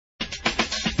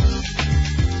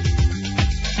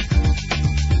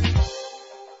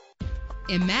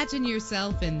Imagine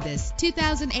yourself in this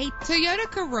 2008 Toyota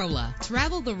Corolla.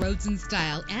 Travel the roads in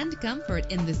style and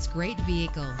comfort in this great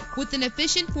vehicle. With an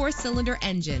efficient 4-cylinder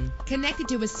engine connected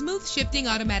to a smooth shifting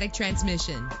automatic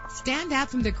transmission. Stand out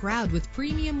from the crowd with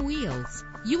premium wheels.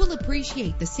 You will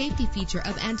appreciate the safety feature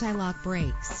of anti-lock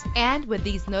brakes. And with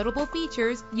these notable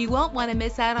features, you won't want to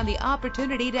miss out on the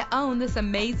opportunity to own this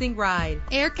amazing ride.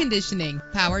 Air conditioning,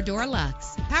 power door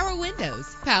locks, power windows,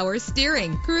 power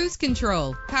steering, cruise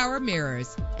control, power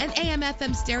mirrors, an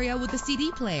AM/FM stereo with a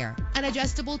CD player, an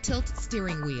adjustable tilt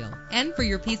steering wheel. And for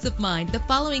your peace of mind, the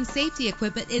following safety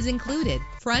equipment is included: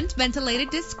 front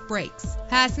ventilated disc brakes,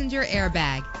 passenger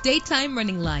airbag, daytime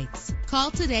running lights.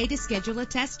 Call today to schedule a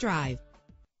test drive.